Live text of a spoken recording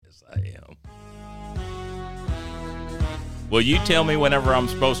Yes, I am. Will you tell me whenever I'm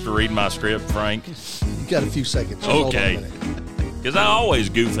supposed to read my script, Frank? You got a few seconds. So Okay. Because I always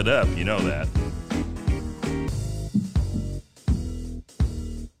goof it up. You know that.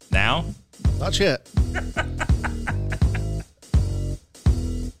 Now? Not yet.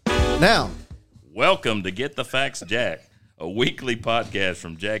 Now. Welcome to Get the Facts Jack, a weekly podcast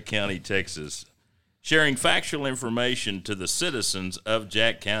from Jack County, Texas, sharing factual information to the citizens of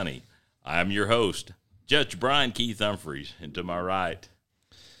Jack County. I'm your host, Judge Brian Keith Humphreys, and to my right,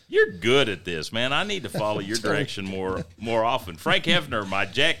 you're good at this, man. I need to follow your direction more often. Frank Hefner, my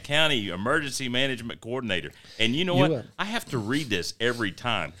Jack County Emergency Management Coordinator. And you know what? I have to read this every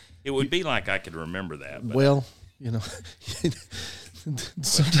time. It would be like I could remember that. But. Well, you know,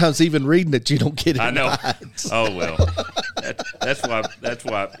 sometimes even reading it, you don't get it. I know. Right. Oh, well. That's why.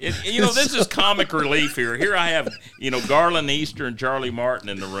 This is comic relief here. Here I have, Garland Easter and Charlie Martin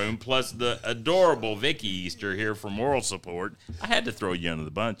in the room, plus the adorable Vicky Easter here for moral support. I had to throw you under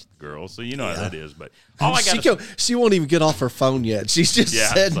the bunch, girls, so you know how that is. But all I got she won't even get off her phone yet. She's just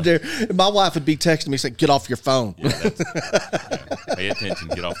sitting there. My wife would be texting me saying, "Get off your phone." Pay attention.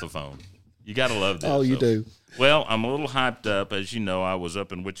 Get off the phone. You got to love this. Oh, you do. Well, I'm a little hyped up. As you know, I was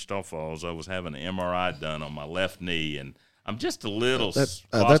up in Wichita Falls. I was having an MRI done on my left knee, and I'm just a little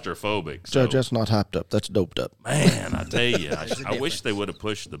claustrophobic. So. Judge, that's not hyped up. That's doped up. Man, I tell you, I wish they would have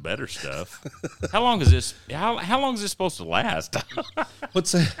pushed the better stuff. How long is this? How long is this supposed to last?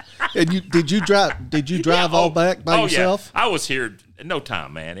 What's that? And did you drive all back by yourself? Yeah. I was here in no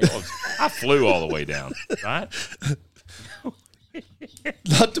time, man. I flew all the way down, right?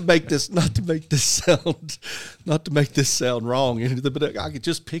 Not to make this sound wrong, but I could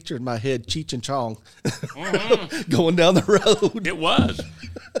just picture in my head Cheech and Chong going down the road. It was,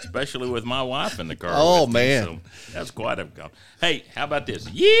 especially with my wife in the car. Oh man, so that's quite a go. Hey, how about this?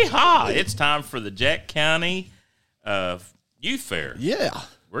 Yeehaw! It's time for the Jack County Youth Fair. Yeah.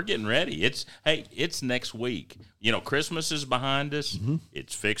 We're getting ready. It's next week. Christmas is behind us. Mm-hmm.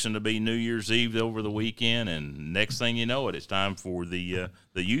 It's fixing to be New Year's Eve over the weekend, and next thing you know it's time for the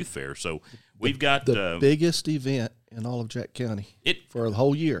youth fair. So we've got the biggest event in all of Jack County for the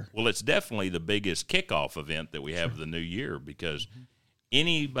whole year. Well, it's definitely the biggest kickoff event that we have the new year because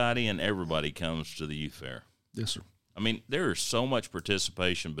anybody and everybody comes to the youth fair. Yes, sir. I mean, there is so much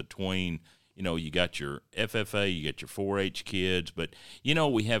participation between. You got your FFA, you got your 4-H kids, but,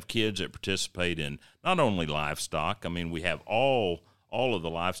 we have kids that participate in not only livestock. I mean, we have all of the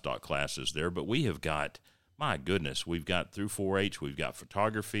livestock classes there, but we have got, my goodness, we've got through 4-H, we've got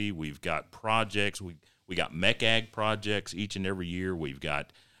photography, we've got projects, we got mech ag projects each and every year. We've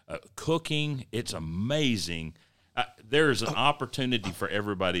got cooking. It's amazing. There's an opportunity for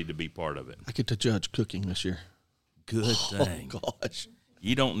everybody to be part of it. I get to judge cooking this year. Good thing. Oh, gosh.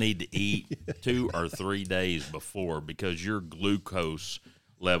 You don't need to eat 2 or 3 days before because your glucose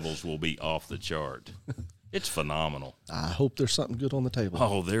levels will be off the chart. It's phenomenal. I hope there's something good on the table.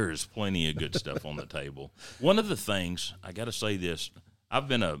 Oh, there is plenty of good stuff on the table. One of the things, I got to say this, I've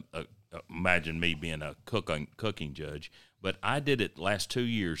been imagine me being a cooking judge, but I did it last 2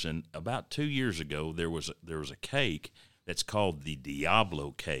 years, and about 2 years ago there was a cake that's called the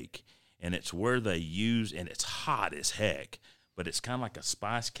Diablo cake, and it's where they use, and it's hot as heck, but it's kind of like a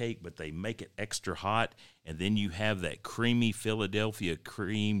spice cake, but they make it extra hot, and then you have that creamy Philadelphia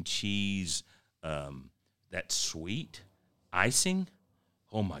cream cheese, that sweet icing.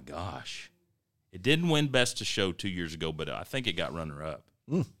 Oh, my gosh. It didn't win Best of Show 2 years ago, but I think it got runner-up.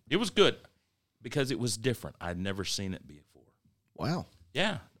 It was good because it was different. I'd never seen it before. Wow.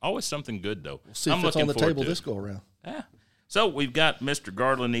 Yeah, always something good, though. We'll see if it's on the table this go-around. Yeah. So we've got Mr.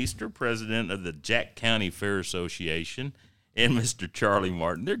 Garland Easter, president of the Jack County Fair Association, and Mr. Charlie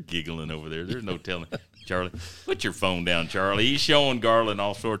Martin. They're giggling over there. There's no telling. Charlie, put your phone down, Charlie. He's showing Garland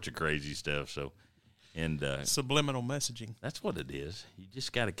all sorts of crazy stuff. So, and subliminal messaging. That's what it is. You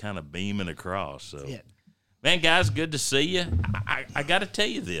just got to kind of beam it across. So, man, guys, good to see you. I got to tell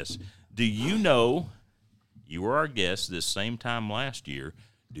you this. Do you know, you were our guest this same time last year,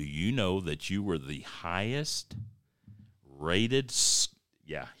 do you know that you were the highest rated,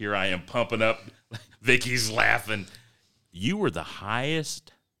 yeah, here I am pumping up. Vicky's laughing. You were the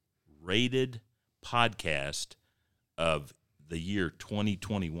highest rated podcast of the year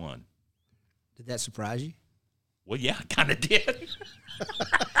 2021. Did that surprise you? Well, yeah, I kind of did.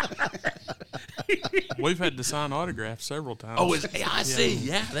 We've had to sign autographs several times. Oh, I see.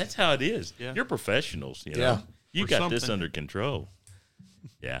 Yeah, that's how it is. Yeah. You're professionals. You know? Yeah. You got this under control.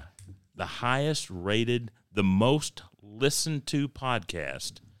 Yeah. The highest rated, the most listened to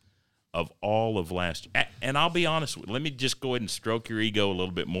podcast of all of last. And I'll be honest with you, let me just go ahead and stroke your ego a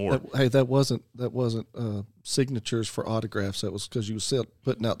little bit more. That wasn't signatures for autographs. That was because you were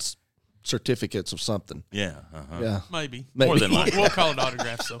putting out certificates of something. Yeah. Yeah, Maybe. More than likely. We'll call it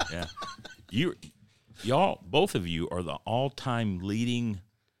autographs, though. Yeah. Y'all, both of you are the all-time leading.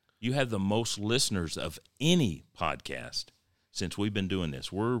 You have the most listeners of any podcast since we've been doing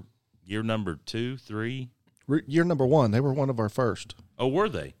this. We're year number 2, 3. Year number 1. They were one of our first. Oh, were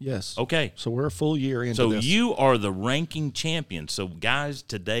they? Yes. Okay. So we're a full year into So this. you are the ranking champion. So, guys,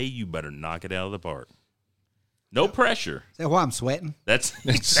 today you better knock it out of the park. No pressure. Is that why I'm sweating? That's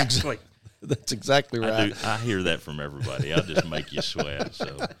exactly. That's exactly right. I hear that from everybody. I'll just make you sweat.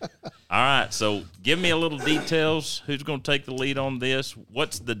 So, all right. So, give me a little details. Who's going to take the lead on this?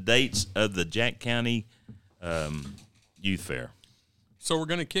 What's the dates of the Jack County Youth Fair? So we're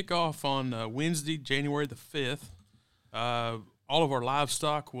going to kick off on Wednesday, January the 5th. All of our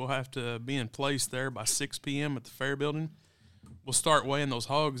livestock will have to be in place there by 6 p.m. at the fair building. We'll start weighing those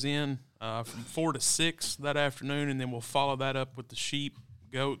hogs in from 4 to 6 that afternoon, and then we'll follow that up with the sheep,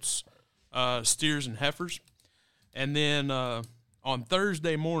 goats, steers, and heifers. And then on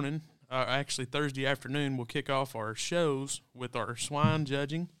Thursday morning, actually Thursday afternoon, we'll kick off our shows with our swine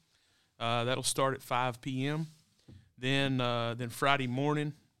judging. That'll start at 5 p.m. Then Friday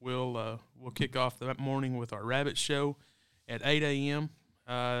morning, we'll kick off that morning with our rabbit show at 8 a.m.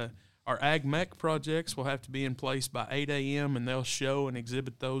 Our Ag Mech projects will have to be in place by 8 a.m., and they'll show and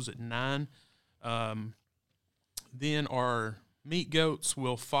exhibit those at 9. Then our meat goats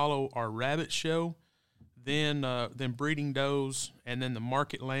will follow our rabbit show, then breeding does, and then the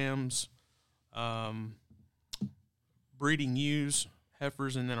market lambs, breeding ewes,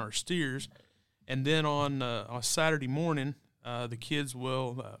 heifers, and then our steers. And then on Saturday morning, the kids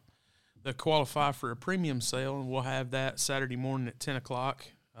will they'll qualify for a premium sale, and we'll have that Saturday morning at 10 o'clock,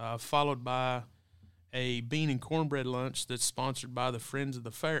 followed by a bean and cornbread lunch that's sponsored by the Friends of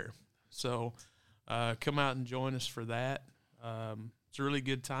the Fair. So come out and join us for that. It's a really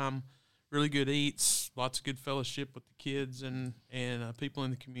good time, really good eats, lots of good fellowship with the kids and people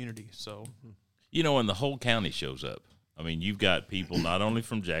in the community. So, And the whole county shows up. I mean, you've got people not only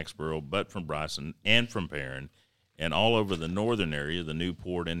from Jacksboro, but from Bryson and from Perrin and all over the northern area, the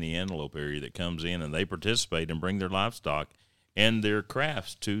Newport and the Antelope area that comes in, and they participate and bring their livestock and their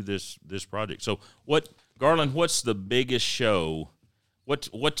crafts to this project. So Garland, what's the biggest show?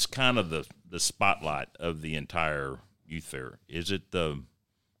 What's kind of the spotlight of the entire youth fair? Is it the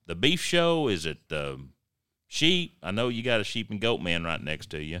beef show? Is it the sheep? I know you got a sheep and goat man right next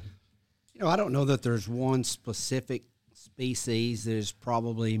to you. I don't know that there's one specific species that is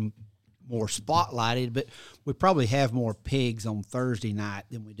probably more spotlighted, but we probably have more pigs on Thursday night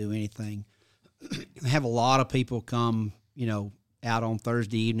than we do anything. We have a lot of people come, out on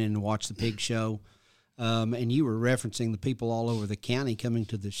Thursday evening and watch the pig show. And you were referencing the people all over the county coming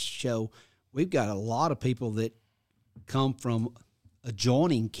to the show. We've got a lot of people that come from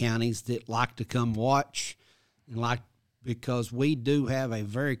adjoining counties that like to come watch and because we do have a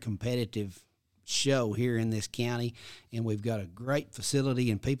very competitive show here in this county, and we've got a great facility,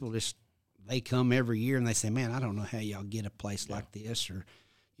 and people they come every year and they say, man, I don't know how y'all get a place like this, or,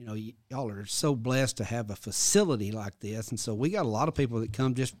 y'all are so blessed to have a facility like this. And so we got a lot of people that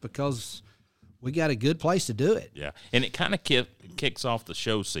come just because we got a good place to do it. Yeah, and it kind of kicks off the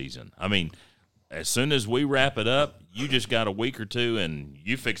show season. I mean, as soon as we wrap it up, you just got a week or two, and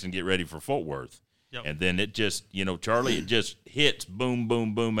you fix and get ready for Fort Worth. Yep. And then it just, Charlie, it just hits boom,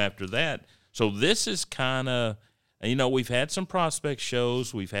 boom, boom after that. So this is kind of, we've had some prospect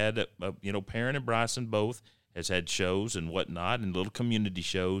shows. We've had, Perrin and Bryson both has had shows and whatnot and little community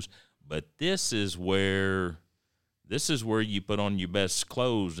shows. But this is where you put on your best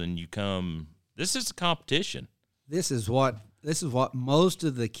clothes and you come. This is a competition. This is what most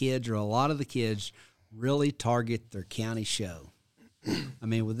of the kids, or a lot of the kids, really target their county show. I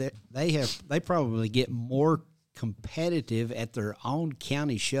mean, they probably get more competitive at their own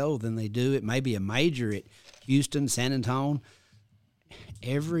county show than they do at maybe a major at Houston, San Antonio.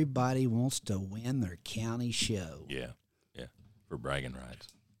 Everybody wants to win their county show. Yeah, for bragging rights.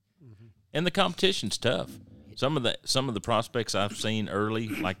 Mm-hmm. And the competition's tough. Some of the prospects I've seen early,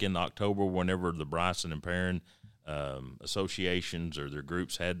 like in October, whenever the Bryson and Perrin associations or their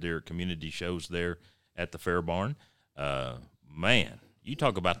groups had their community shows there at the Fair Barn. Man, you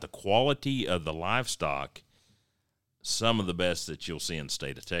talk about the quality of the livestock, some of the best that you'll see in the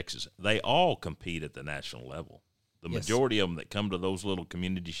state of Texas. They all compete at the national level. The majority of them that come to those little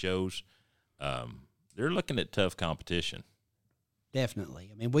community shows, they're looking at tough competition. Definitely.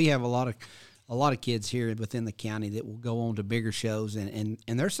 I mean, we have a lot a lot of kids here within the county that will go on to bigger shows and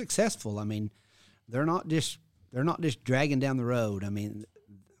they're successful. I mean, they're not just dragging down the road. I mean,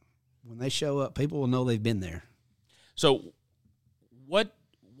 when they show up, people will know they've been there. So would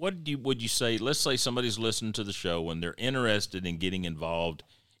you say, let's say somebody's listening to the show and they're interested in getting involved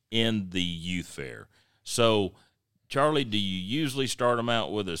in the youth fair. So, Charlie, do you usually start them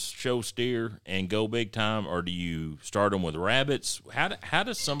out with a show steer and go big time, or do you start them with rabbits? How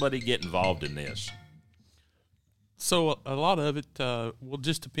does somebody get involved in this? So a lot of it will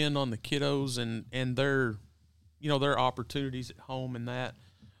just depend on the kiddos and their, their opportunities at home and that.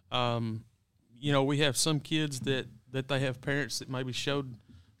 We have some kids that they have parents that maybe showed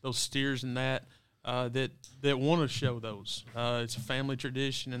those steers and that want to show those. It's a family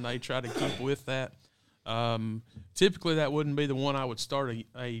tradition, and they try to keep with that. Typically, that wouldn't be the one I would start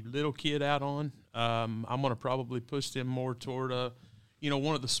a little kid out on. I'm going to probably push them more toward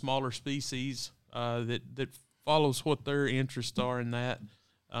one of the smaller species that follows what their interests are in that.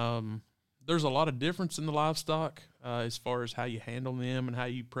 There's a lot of difference in the livestock as far as how you handle them and how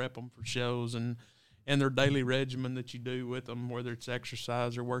you prep them for shows and their daily regimen that you do with them, whether it's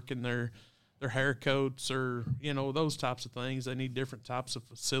exercise or working their hair coats or, those types of things. They need different types of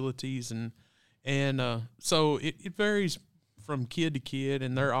facilities and so it varies from kid to kid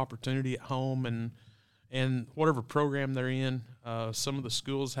and their opportunity at home and whatever program they're in. Some of the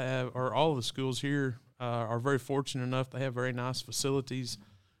schools have, or all of the schools here are very fortunate enough. They have very nice facilities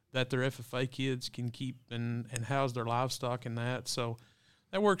that their FFA kids can keep and house their livestock in that. So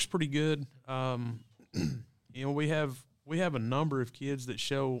that works pretty good. We have a number of kids that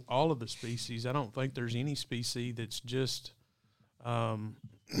show all of the species. I don't think there's any species that's just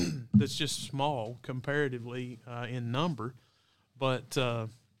small comparatively in number, but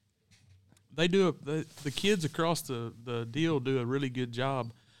they do the kids across the deal do a really good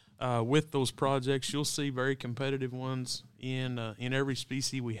job with those projects. You'll see very competitive ones in every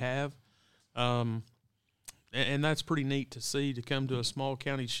species we have, and that's pretty neat to see, to come to a small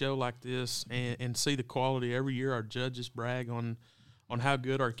county show like this and see the quality. Every year our judges brag on how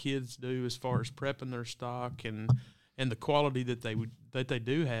good our kids do as far as prepping their stock and the quality that they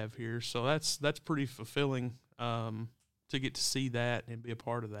do have here. So that's pretty fulfilling to get to see that and be a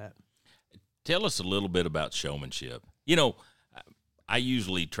part of that. Tell us a little bit about showmanship. I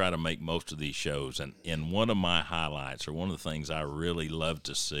usually try to make most of these shows, and one of my highlights, or one of the things I really love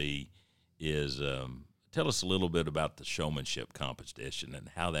to see, is tell us a little bit about the showmanship competition and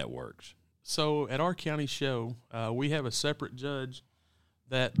how that works. So at our county show, we have a separate judge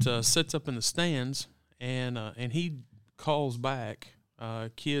that sits up in the stands, and he calls back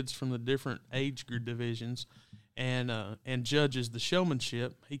kids from the different age group divisions and judges the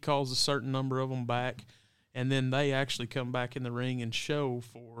showmanship. He calls a certain number of them back, and then they actually come back in the ring and show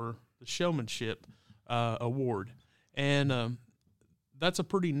for the showmanship award. And that's a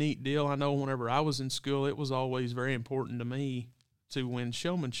pretty neat deal. I know whenever I was in school, it was always very important to me to win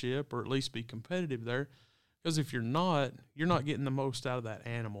showmanship, or at least be competitive there, because if you're not getting the most out of that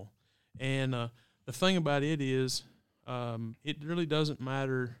animal. And the thing about it is, it really doesn't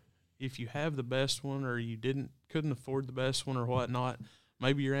matter if you have the best one or you couldn't afford the best one or whatnot.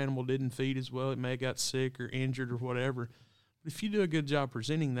 Maybe your animal didn't feed as well. It may have got sick or injured or whatever. But if you do a good job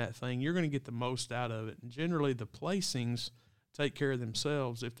presenting that thing, you're going to get the most out of it. And generally the placings take care of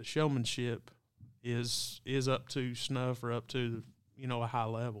themselves if the showmanship is up to snuff or up to, a high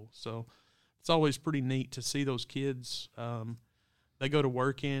level. So it's always pretty neat to see those kids. They go to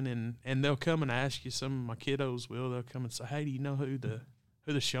work in and they'll come and ask you. Some of my kiddos will. They'll come and say, "Hey, do you know who the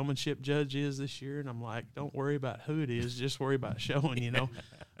showmanship judge is this year?" And I'm like, "Don't worry about who it is. Just worry about showing,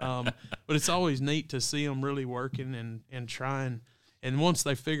 But it's always neat to see them really working and trying. And once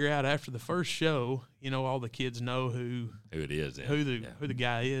they figure out after the first show, all the kids know who it is, who the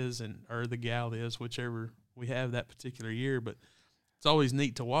guy is or the gal is, whichever we have that particular year. But it's always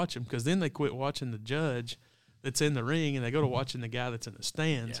neat to watch them, because then they quit watching the judge that's in the ring and they go to watching the guy that's in the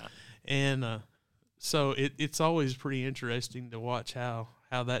stands. Yeah. And so it's always pretty interesting to watch how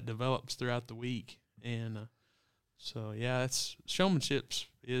that develops throughout the week. And so, yeah, showmanship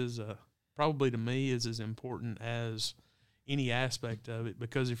is probably, to me, is as important as any aspect of it,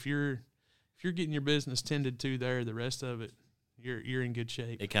 because if you're getting your business tended to there, the rest of it, you're in good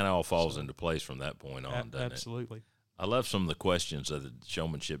shape. It kind of all falls into place from that point on, doesn't it? Absolutely. I love some of the questions that the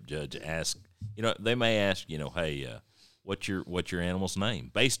showmanship judge asks. They may ask, hey, what's your animal's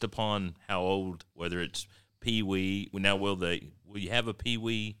name, based upon how old, whether it's Pee-wee. Now, will you have a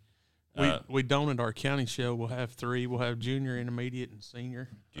Pee-wee? We don't at our county show. We'll have 3. We'll have junior, intermediate, and senior.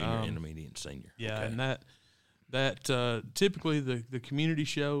 Junior, intermediate, and senior. Yeah, okay. And that typically the community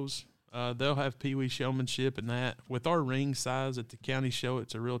shows, They'll have peewee showmanship and that. With our ring size at the county show,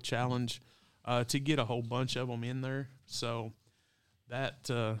 it's a real challenge to get a whole bunch of them in there. So that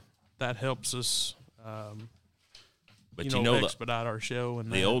helps us, But expedite our show.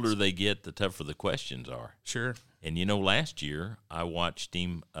 And the older they get, the tougher the questions are. Sure. And last year I watched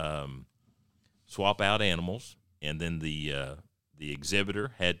him swap out animals, and then the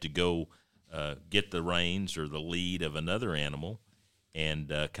exhibitor had to go get the reins or the lead of another animal,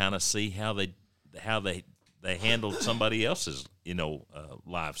 and kind of see how they handled somebody else's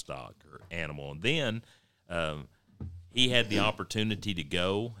livestock or animal. And then he had the opportunity to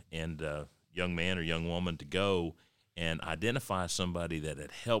go, and young man or young woman to go and identify somebody that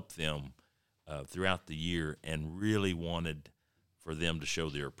had helped them throughout the year and really wanted for them to show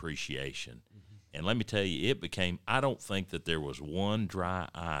their appreciation. Mm-hmm. And let me tell you, I don't think that there was one dry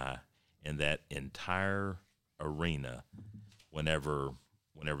eye in that entire arena whenever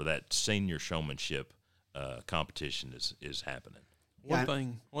that senior showmanship competition is happening.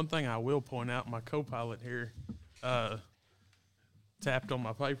 One thing I will point out, my co-pilot here tapped on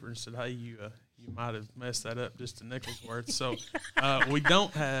my paper and said, "Hey, you might have messed that up just a nickel's worth." So we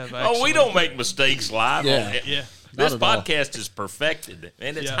don't have. Actually, we don't make mistakes live. Yeah. Yeah. This podcast is perfected,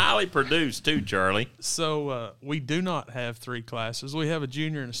 and it's highly produced too, Charlie. So we do not have 3 classes. We have a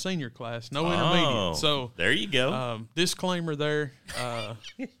junior and a senior class, no intermediate. So there you go. Disclaimer there.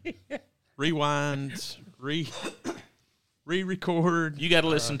 Rewind, re-record. You got to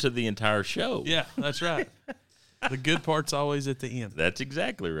listen to the entire show. Yeah, that's right. The good part's always at the end. That's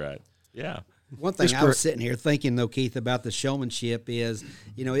exactly right. Yeah. One thing I was sitting here thinking, though, Keith, about the showmanship is,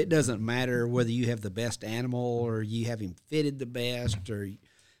 it doesn't matter whether you have the best animal or you have him fitted the best, or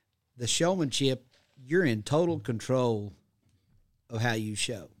the showmanship, you're in total control of how you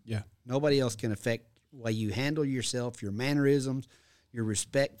show. Yeah. Nobody else can affect the way you handle yourself, your mannerisms, your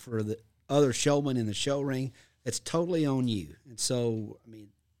respect for the other showman in the show ring. It's totally on you. And so,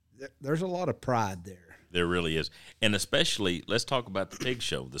 there's a lot of pride there. There really is. And especially, let's talk about the pig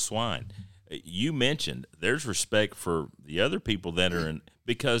show, the swine. You mentioned there's respect for the other people that are in,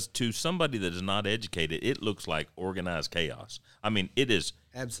 because to somebody that is not educated, it looks like organized chaos. It is.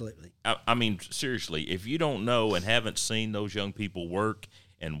 Absolutely. Seriously, if you don't know and haven't seen those young people work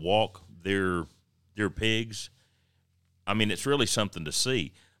and walk their pigs, it's really something to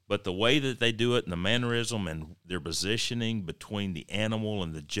see. But the way that they do it and the mannerism and their positioning between the animal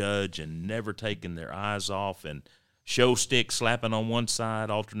and the judge and never taking their eyes off, and show stick slapping on one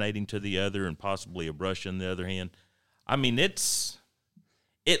side, alternating to the other, and possibly a brush in the other hand.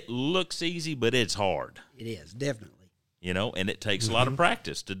 It looks easy, but it's hard. It is, definitely. And it takes a lot of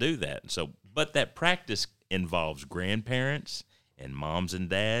practice to do that. But that practice involves grandparents and moms and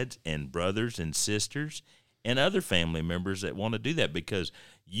dads and brothers and sisters and other family members that want to do that, because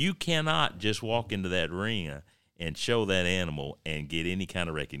you cannot just walk into that arena and show that animal and get any kind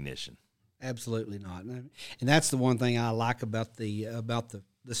of recognition. Absolutely not. And that's the one thing I like about the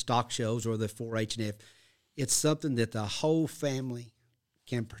stock shows or the 4-H&F. It's something that the whole family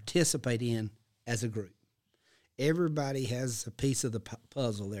can participate in as a group. Everybody has a piece of the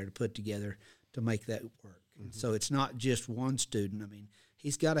puzzle there to put together to make that work. Mm-hmm. So it's not just one student.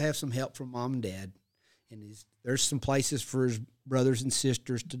 He's got to have some help from mom and dad. And there's some places for his brothers and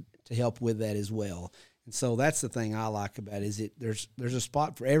sisters to help with that as well. And so that's the thing I like about it, is there's a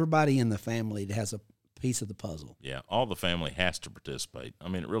spot for everybody in the family that has a piece of the puzzle. Yeah, all the family has to participate.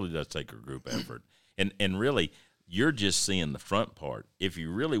 It really does take a group effort. And really, you're just seeing the front part. If you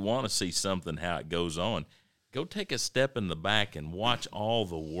really want to see something, how it goes on, go take a step in the back and watch all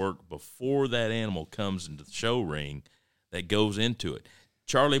the work before that animal comes into the show ring that goes into it.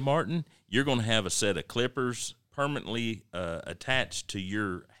 Charlie Martin, you're going to have a set of clippers permanently attached to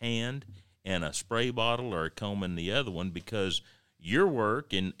your hand and a spray bottle or a comb in the other one, because your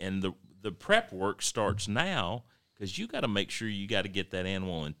work and the prep work starts now, because you got to make sure you got to get that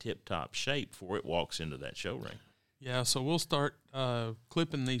animal in tip-top shape before it walks into that show ring. Yeah, so we'll start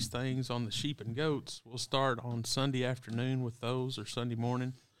clipping these things on the sheep and goats. We'll start on Sunday afternoon with those, or Sunday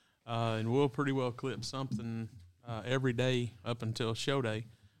morning, and we'll pretty well clip something every day up until show day.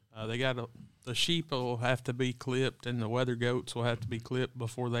 The sheep will have to be clipped, and the weather goats will have to be clipped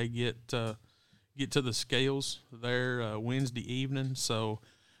before they get to the scales there Wednesday evening. So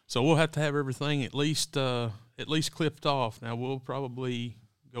we'll have to have everything at least clipped off. Now we'll probably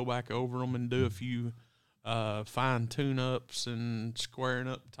go back over them and do a few fine tune-ups and squaring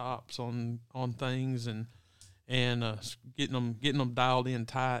up tops on things and getting them dialed in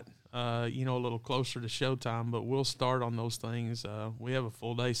tight. A little closer to showtime, but we'll start on those things. We have a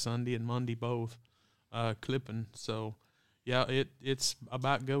full day Sunday and Monday both clipping. So, Yeah, it's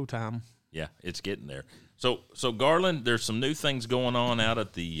about go time. Yeah, it's getting there. So Garland, there's some new things going on out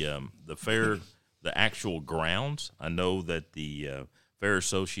at the fair, the actual grounds. I know that the Fair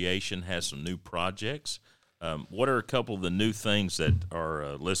Association has some new projects. What are a couple of the new things that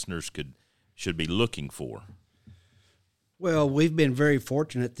our listeners should be looking for? Well, we've been very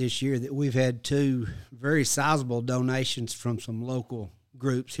fortunate this year that we've had 2 very sizable donations from some local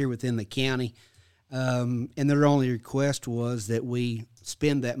groups here within the county. And their only request was that we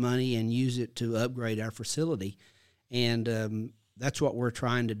spend that money and use it to upgrade our facility. And that's what we're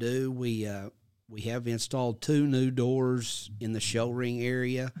trying to do. We have installed 2 new doors in the show ring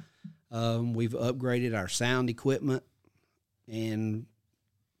area. We've upgraded our sound equipment, and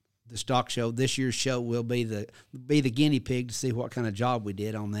the stock show, this year's show, will be the guinea pig to see what kind of job we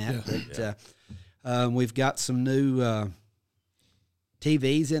did on that. But we've got some new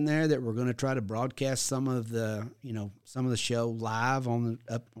TVs in there that we're going to try to broadcast some of the show live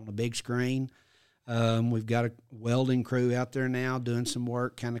up on a big screen. We've got a welding crew out there now doing some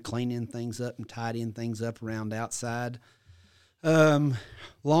work, kind of cleaning things up and tidying things up around outside.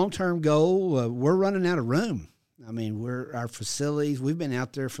 Long-term goal, we're running out of room. I mean, our facilities, we've been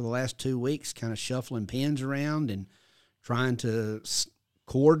out there for the last 2 weeks kind of shuffling pins around and trying to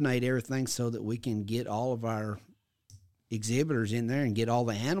coordinate everything so that we can get all of our exhibitors in there and get all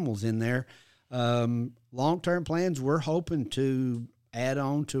the animals in there. Long-term plans, we're hoping to add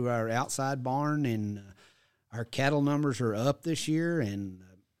on to our outside barn, and our cattle numbers are up this year. And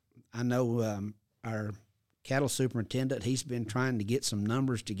I know our cattle superintendent, he's been trying to get some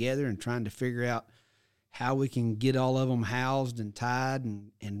numbers together and trying to figure out how we can get all of them housed and tied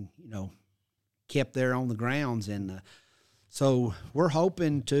and kept there on the grounds. And so we're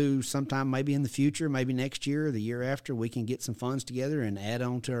hoping to sometime maybe in the future, maybe next year or the year after, we can get some funds together and add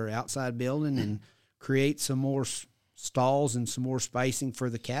on to our outside building and create some more stalls and some more spacing for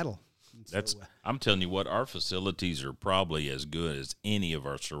the cattle. I'm telling you what, our facilities are probably as good as any of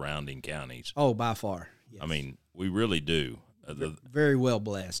our surrounding counties. Oh, by far. Yes. I mean, we really do. Very well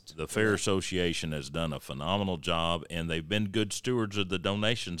blessed. The Fair Association has done a phenomenal job, and they've been good stewards of the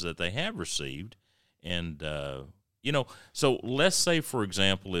donations that they have received. And, so let's say, for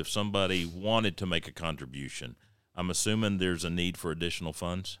example, if somebody wanted to make a contribution, I'm assuming there's a need for additional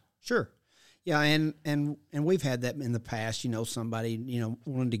funds? Sure. Yeah, and we've had that in the past. Somebody,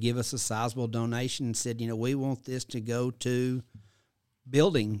 wanted to give us a sizable donation and said, we want this to go to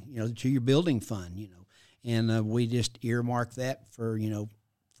building, to your building fund, And we just earmark that for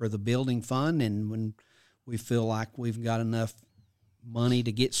the building fund. And when we feel like we've got enough money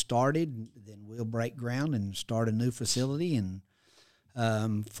to get started, then we'll break ground and start a new facility. And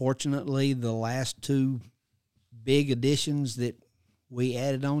fortunately, the last 2 big additions that we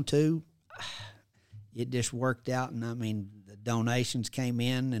added on to, it just worked out. And I mean, the donations came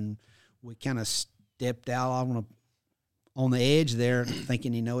in, and we kind of stepped out on the edge there,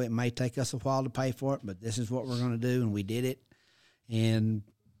 thinking, it may take us a while to pay for it, but this is what we're going to do, and we did it. And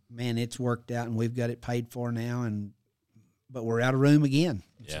man, it's worked out, and we've got it paid for now. But we're out of room again.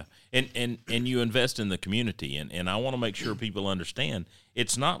 Yeah, and you invest in the community, and I want to make sure people understand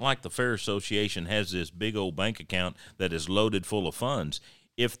it's not like the Fair Association has this big old bank account that is loaded full of funds.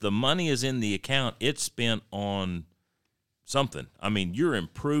 If the money is in the account, it's spent on something. I mean, you're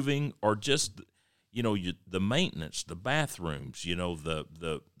improving, or just the maintenance, the bathrooms,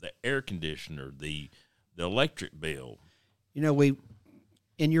 the air conditioner, the electric bill.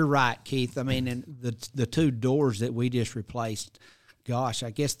 And you're right, Keith. I mean, and the 2 doors that we just replaced, gosh, I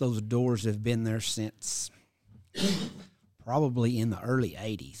guess those doors have been there since probably in the early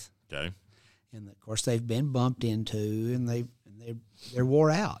 80s. Okay. And of course they've been bumped into, and they're wore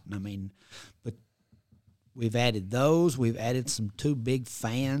out. I mean, but we've added those. We've added some 2 big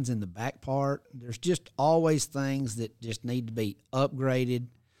fans in the back part. There's just always things that just need to be upgraded.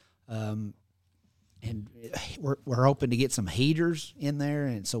 And we're hoping to get some heaters in there,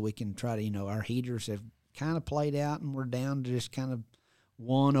 and so we can try to, our heaters have kind of played out, and we're down to just kind of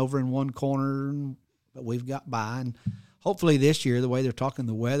one over in one corner, but we've got by. And hopefully this year, the way they're talking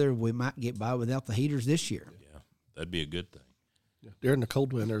the weather, we might get by without the heaters this year. Yeah, that'd be a good thing. Yeah. During the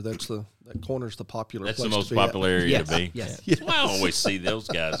cold winter, that corner's the popular That's place the most to be popular at. area Yes. to be. Yes. That's why I always see those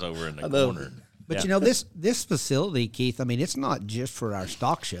guys over in the corner. But, Yeah. this facility, Keith, I mean, it's not just for our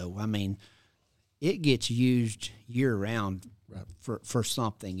stock show. I mean, it gets used year-round for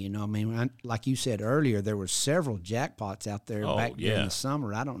something, I mean, like you said earlier, there were several jackpots out there back during the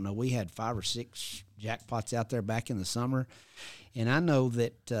summer. I don't know. We had 5 or 6 jackpots out there back in the summer. And I know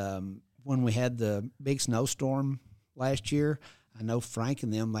that when we had the big snowstorm last year, I know Frank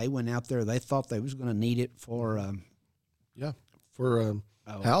and them, they went out there. They thought they was going to need it for Yeah, for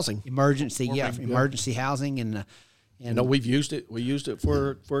housing. Emergency, emergency housing, and We've used it. We used it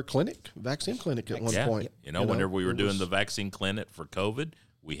for a clinic, vaccine clinic at one point. Whenever we were doing the vaccine clinic for COVID,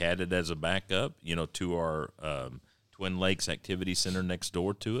 we had it as a backup, to our Twin Lakes Activity Center next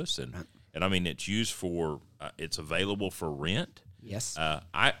door to us, and I mean it's used for it's available for rent. Yes.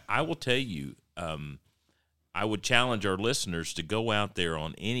 I will tell you, I would challenge our listeners to go out there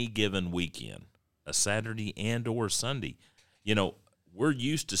on any given weekend, a Saturday and or Sunday. We're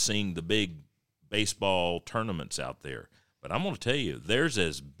used to seeing the big baseball tournaments out there, but I'm going to tell you, there's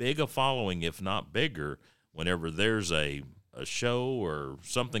as big a following, if not bigger, whenever there's a show or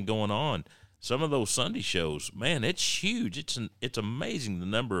something going on. Some of those Sunday shows, man, it's huge. It's amazing the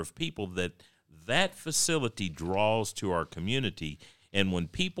number of people that facility draws to our community. And when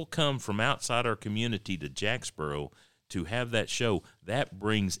people come from outside our community to Jacksboro to have that show, that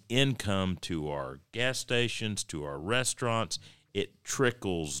brings income to our gas stations, to our restaurants. It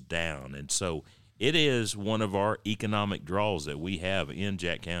trickles down. And so it is one of our economic draws that we have in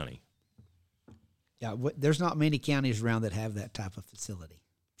Jack County. Yeah, there's not many counties around that have that type of facility.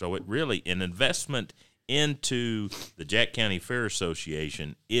 So it really, an investment into the Jack County Fair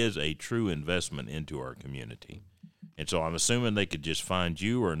Association is a true investment into our community. And so I'm assuming they could just find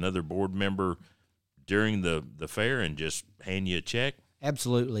you or another board member during the fair and just hand you a check?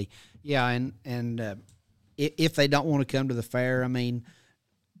 Absolutely. Yeah, and if they don't want to come to the fair, I mean,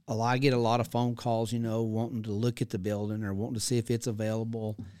 I get a lot of phone calls, wanting to look at the building or wanting to see if it's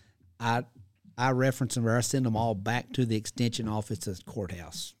available. I reference them, or I send them all back to the extension office at the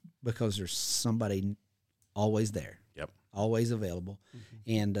courthouse because there's somebody always there. Yep. Always available.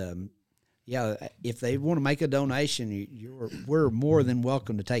 Mm-hmm. And, if they want to make a donation, we're more than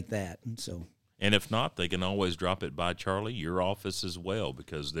welcome to take that. And if not, they can always drop it by Charlie, your office as well,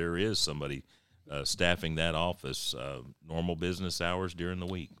 because there is somebody staffing that office normal business hours during the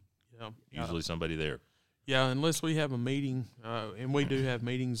week. Yeah, usually somebody there. Yeah, unless we have a meeting, and we do have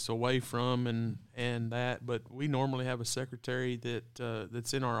meetings away from and that, but we normally have a secretary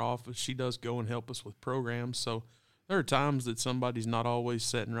that's in our office. She does go and help us with programs. So there are times that somebody's not always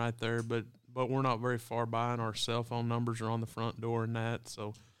sitting right there, but we're not very far by, and our cell phone numbers are on the front door and that.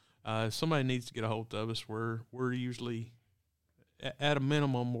 So if somebody needs to get a hold of us, we're usually at a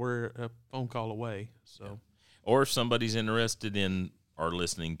minimum we're a phone call away. So, or if somebody's interested in or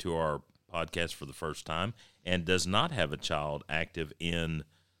listening to our podcast for the first time and does not have a child active in,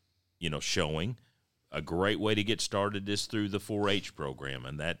 showing, a great way to get started is through the 4-H program,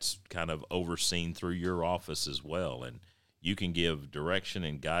 and that's kind of overseen through your office as well. And you can give direction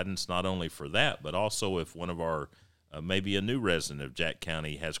and guidance not only for that, but also if one of our maybe a new resident of Jack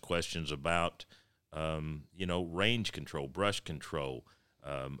County has questions about range control, brush control,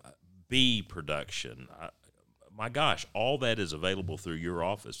 bee production. My gosh, all that is available through your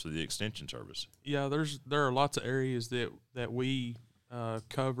office, through the Extension Service. Yeah, there are lots of areas that we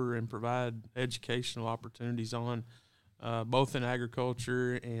cover and provide educational opportunities on, both in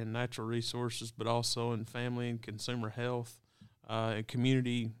agriculture and natural resources, but also in family and consumer health, and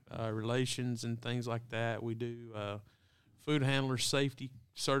community relations and things like that. We do food handler safety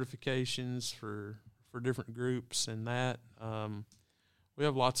certifications for different groups and that. We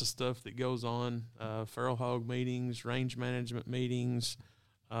have lots of stuff that goes on, feral hog meetings, range management meetings,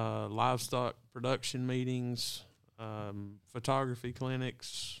 livestock production meetings, photography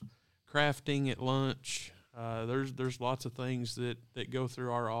clinics, crafting at lunch. There's lots of things that go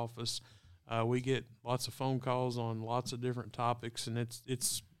through our office. We get lots of phone calls on lots of different topics, and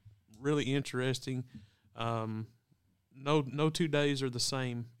it's really interesting. No 2 days are the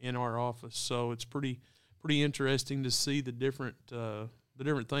same in our office, so it's pretty interesting to see the different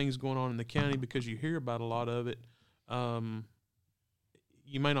things going on in the county, because you hear about a lot of it.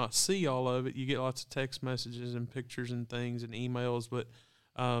 You may not see all of it. You get lots of text messages and pictures and things and emails, but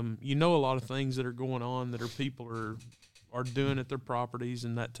a lot of things that are going on that people are doing at their properties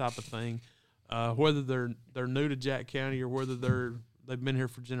and that type of thing. Whether they're new to Jack County or whether they've been here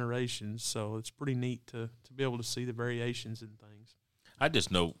for generations. So it's pretty neat to be able to see the variations in things. I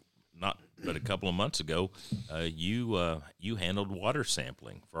just know, not but a couple of months ago, you handled water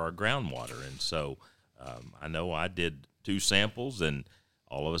sampling for our groundwater, and so I know I did 2 samples, and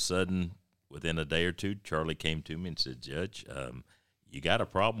all of a sudden, within a day or two, Charlie came to me and said, "Judge, you got a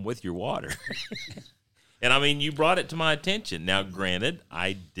problem with your water." And I mean, you brought it to my attention. Now, granted,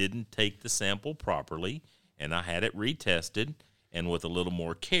 I didn't take the sample properly, and I had it retested, and with a little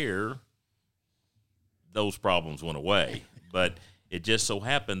more care, those problems went away. But it just so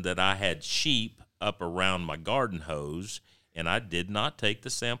happened that I had sheep up around my garden hose, and I did not take the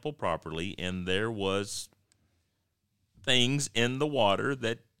sample properly, and there was things in the water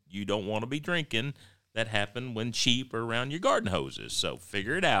that you don't want to be drinking that happen when sheep are around your garden hoses. So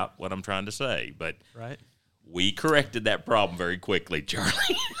figure it out, what I'm trying to say. But Right. we corrected that problem very quickly, Charlie.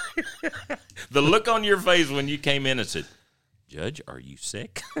 The look on your face when you came in and said, Judge, are you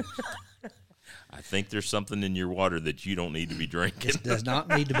sick? I think there's something in your water that you don't need to be drinking. Does not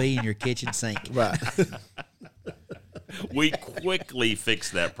need to be in your kitchen sink. Right. We quickly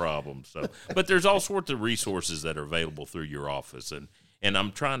fixed that problem. So, but there's all sorts of resources that are available through your office, and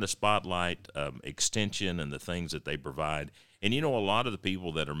I'm trying to spotlight Extension and the things that they provide. And a lot of the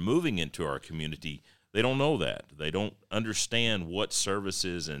people that are moving into our community, they don't know that. They don't understand what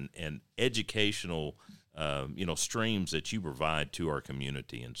services and educational streams that you provide to our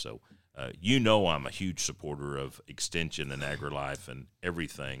community. And so I'm a huge supporter of Extension and AgriLife and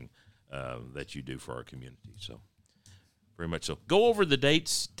everything that you do for our community. So very much so. Go over the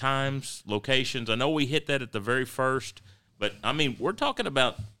dates, times, locations. I know we hit that at the very first, but, we're talking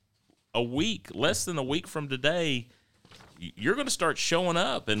about a week, less than a week from today. You're going to start showing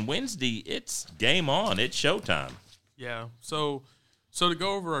up, and Wednesday, it's game on. It's showtime. Yeah. So to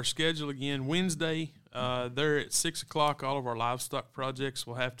go over our schedule again, Wednesday, they're at 6 o'clock. All of our livestock projects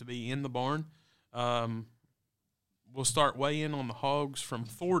will have to be in the barn. We'll start weigh-in on the hogs from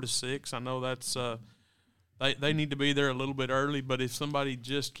 4 to 6. I know that's they need to be there a little bit early, but if somebody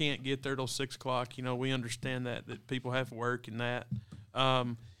just can't get there till 6 o'clock, we understand that people have to work and that.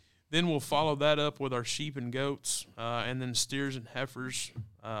 Then we'll follow that up with our sheep and goats, and then steers and heifers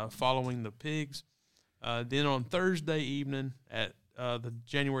following the pigs. Then on Thursday evening at the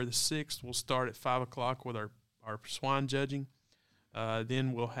January the 6th, we'll start at 5 o'clock with our swine judging.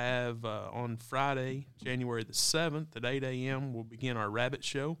 Then we'll have on Friday, January the 7th at 8 a.m., we'll begin our rabbit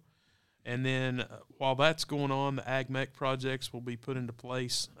show. And then while that's going on, the AgMech projects will be put into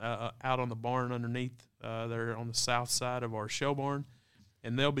place out on the barn underneath. They're on the south side of our show barn.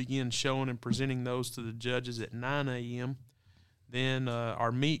 And they'll begin showing and presenting those to the judges at 9 a.m. Then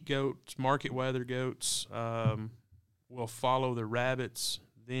our meat goats, market weather goats, will follow the rabbits,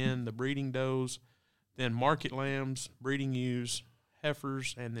 then the breeding does, then market lambs, breeding ewes,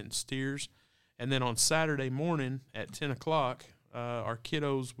 heifers, and then steers. And then on Saturday morning at 10 o'clock, our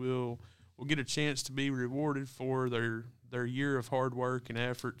kiddos will get a chance to be rewarded for their year of hard work and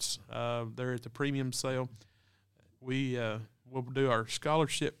efforts. They're at the premium sale. We'll do our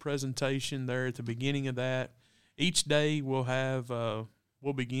scholarship presentation there at the beginning of that. Each day we'll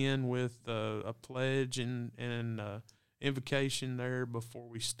begin with a pledge and invocation there before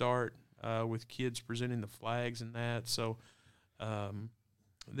we start with kids presenting the flags and that. So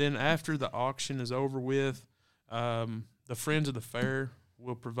then after the auction is over with, the Friends of the Fair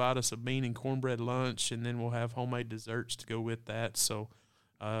will provide us a bean and cornbread lunch, and then we'll have homemade desserts to go with that. So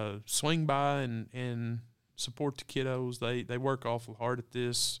swing by and support the kiddos. They work awful hard at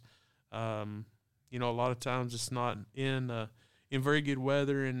this. A lot of times it's not in very good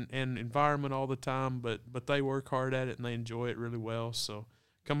weather and environment all the time, but they work hard at it and they enjoy it really well. So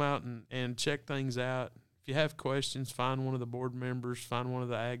come out and check things out. If you have questions, find one of the board members, find one of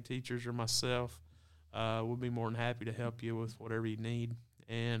the ag teachers or myself. We'll be more than happy to help you with whatever you need,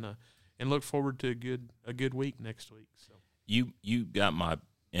 and look forward to a good week next week. So you got my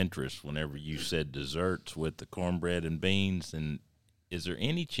interest whenever you said desserts with the cornbread and beans. And is there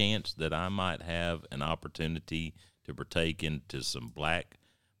any chance that I might have an opportunity to partake into some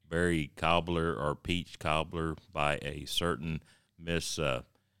blackberry cobbler or peach cobbler by a certain Miss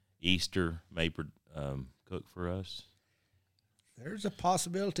Easter may cook for us? There's a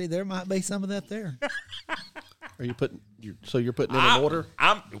possibility there might be some of that there. Are you putting? You're putting it in order?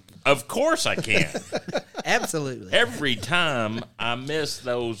 Of course I can. Absolutely. Every time I miss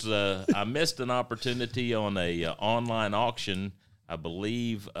those, I missed an opportunity on a online auction. I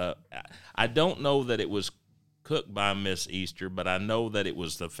believe I don't know that it was cooked by Miss Easter, but I know that it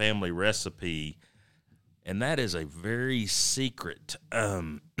was the family recipe, and that is a very secret,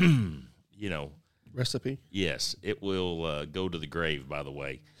 Recipe? Yes, it will go to the grave, by the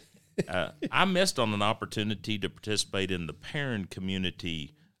way. I missed on an opportunity to participate in the Perrin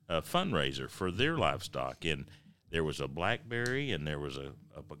community fundraiser for their livestock. And there was a blackberry and there was a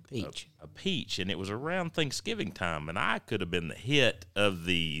peach. And it was around Thanksgiving time. And I could have been the hit of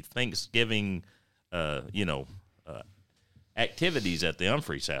the Thanksgiving, activities at the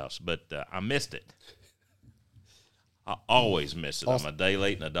Humphreys house. But I missed it. I always miss it. I'm a day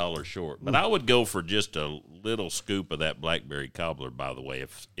late and a dollar short. But I would go for just a little scoop of that blackberry cobbler, by the way,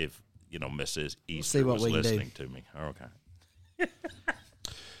 if Mrs. Easter was listening to me. Okay.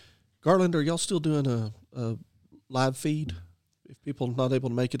 Garland, are y'all still doing a live feed if people are not able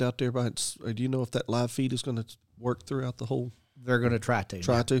to make it out there, do you know if that live feed is going to work throughout the whole? They're going to try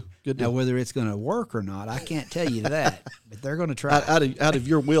to. Good. Now, whether it's going to work or not, I can't tell you that. But they're going to try. Out of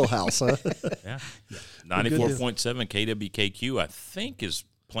your wheelhouse, huh? Yeah. 94.7 KWKQ, I think, is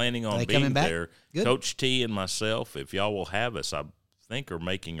planning on being there. Good. Coach T and myself, if y'all will have us, I think are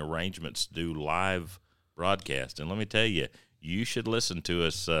making arrangements to do live broadcast. And let me tell you, you should listen to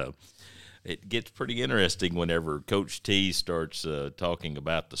us. It gets pretty interesting whenever Coach T starts talking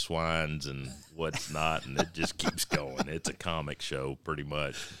about the swines and what's not, and it just keeps going. It's a comic show, pretty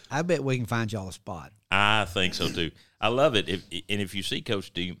much. I bet we can find y'all a spot. I think so, too. I love it. If you see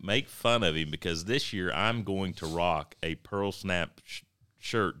Coach T, make fun of him, because this year I'm going to rock a Pearl Snap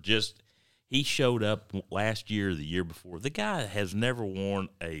shirt. He showed up last year, the year before. The guy has never worn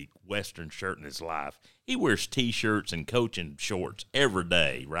a Western shirt in his life. He wears T-shirts and coaching shorts every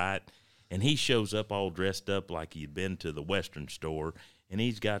day, right? And he shows up all dressed up like he'd been to the Western store, and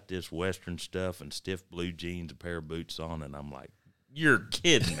he's got this Western stuff and stiff blue jeans, a pair of boots on, and I'm like, you're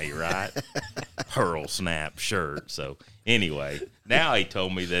kidding me, right? Pearl Snap shirt. So anyway, now he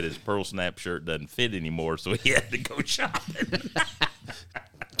told me that his Pearl Snap shirt doesn't fit anymore, so he had to go shopping.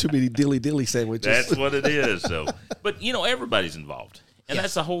 Too many dilly sandwiches. That's what it is. So, but everybody's involved, and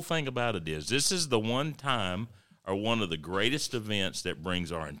that's the whole thing about it. This is the one time, or one of the greatest events, that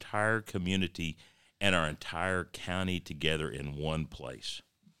brings our entire community and our entire county together in one place.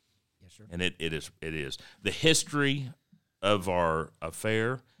 Yes, sir. And it is the history of our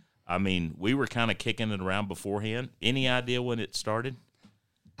affair. I mean, we were kind of kicking it around beforehand. Any idea when it started?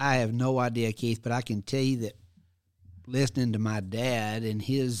 I have no idea, Keith, but I can tell you that listening to my dad and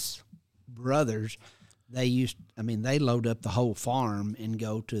his brothers, they load up the whole farm and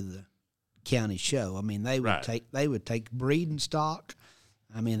go to the county show. I mean, they would take breeding stock.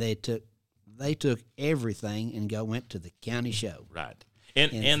 I mean, they took everything and went to the county show. Right.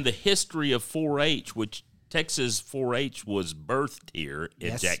 And the history of 4-H, which Texas 4-H was birthed here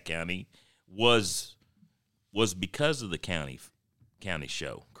in Jack County, was because of the county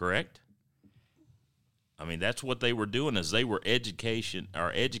show, correct? I mean, that's what they were doing, is they were educating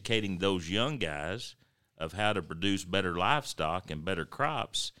those young guys of how to produce better livestock and better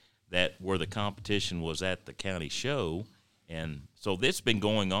crops, that where the competition was at the county show. And so this has been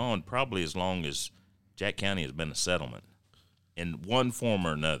going on probably as long as Jack County has been a settlement in one form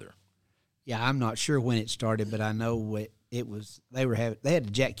or another. Yeah, I'm not sure when it started, but I know it was. They had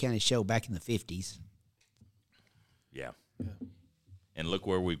the Jack County show back in the 50s. Yeah. And look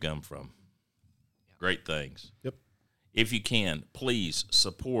where we've come from. Great things. Yep. If you can, please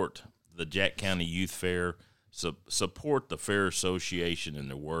support the Jack County Youth Fair. Support the Fair Association and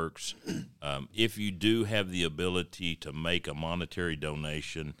their works. If you do have the ability to make a monetary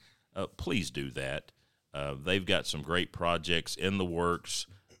donation, please do that. They've got some great projects in the works.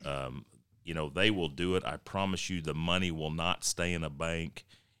 They will do it. I promise you, the money will not stay in a bank.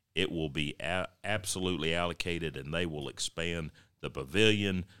 It will be absolutely allocated, and they will expand the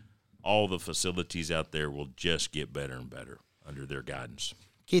pavilion. All the facilities out there will just get better and better under their guidance.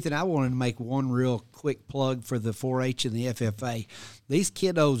 Keith, and I wanted to make one real quick plug for the 4-H and the FFA. These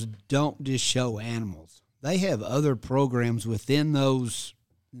kiddos don't just show animals. They have other programs within those,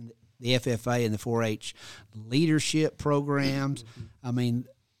 the FFA and the 4-H, leadership programs. I mean,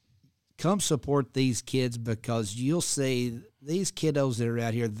 come support these kids, because you'll see these kiddos that are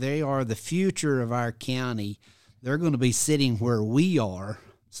out here, they are the future of our county. They're going to be sitting where we are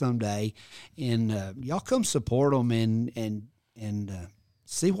someday, and y'all come support them and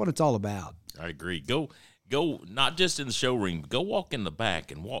see what it's all about. I agree. Go not just in the show ring, but go walk in the back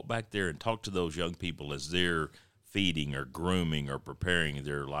and walk back there and talk to those young people as they're feeding or grooming or preparing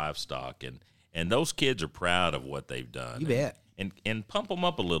their livestock. And those kids are proud of what they've done. You bet. And pump them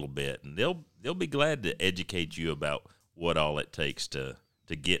up a little bit, and they'll be glad to educate you about what all it takes to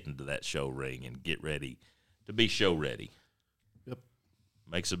get into that show ring and get ready to be show ready. Yep.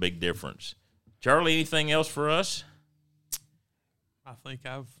 Makes a big difference. Charlie, anything else for us? I think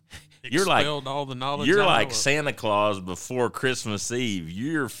I've You're like all the knowledge. You're like Santa Claus before Christmas Eve.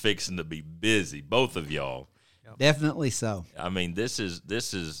 You're fixing to be busy, both of y'all. Definitely so. I mean, this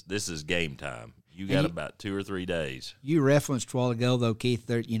is game time. You got about 2 or 3 days. You referenced a while ago, though, Keith.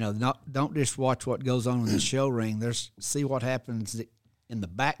 There, don't just watch what goes on in the show ring. See what happens in the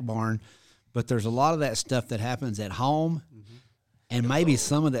back barn, but there's a lot of that stuff that happens at home, and maybe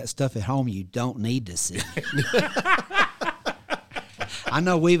some of that stuff at home you don't need to see. I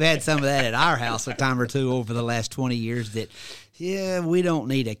know we've had some of that at our house a time or two over the last 20 years that yeah, we don't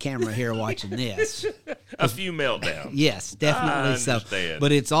need a camera here watching this. A few meltdowns. Yes, definitely I so. understand.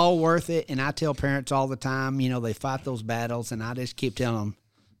 But it's all worth it. And I tell parents all the time, they fight those battles. And I just keep telling them,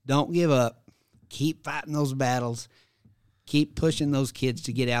 don't give up. Keep fighting those battles. Keep pushing those kids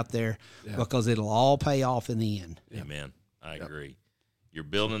to get out there because it'll all pay off in the end. Amen. I agree. You're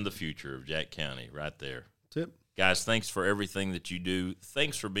building the future of Jack County right there. That's it. Guys, thanks for everything that you do.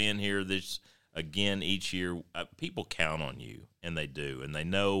 Thanks for being here again each year. People count on you, and they do, and they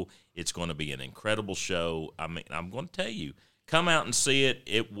know it's going to be an incredible show. I mean, I'm going to tell you, come out and see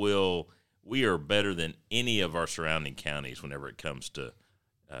it. We are better than any of our surrounding counties whenever it comes to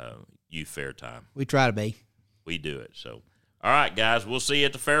youth fair time. We try to be. We do it. So, all right, guys, we'll see you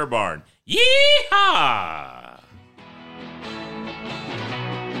at the Fair Barn. Yeehaw!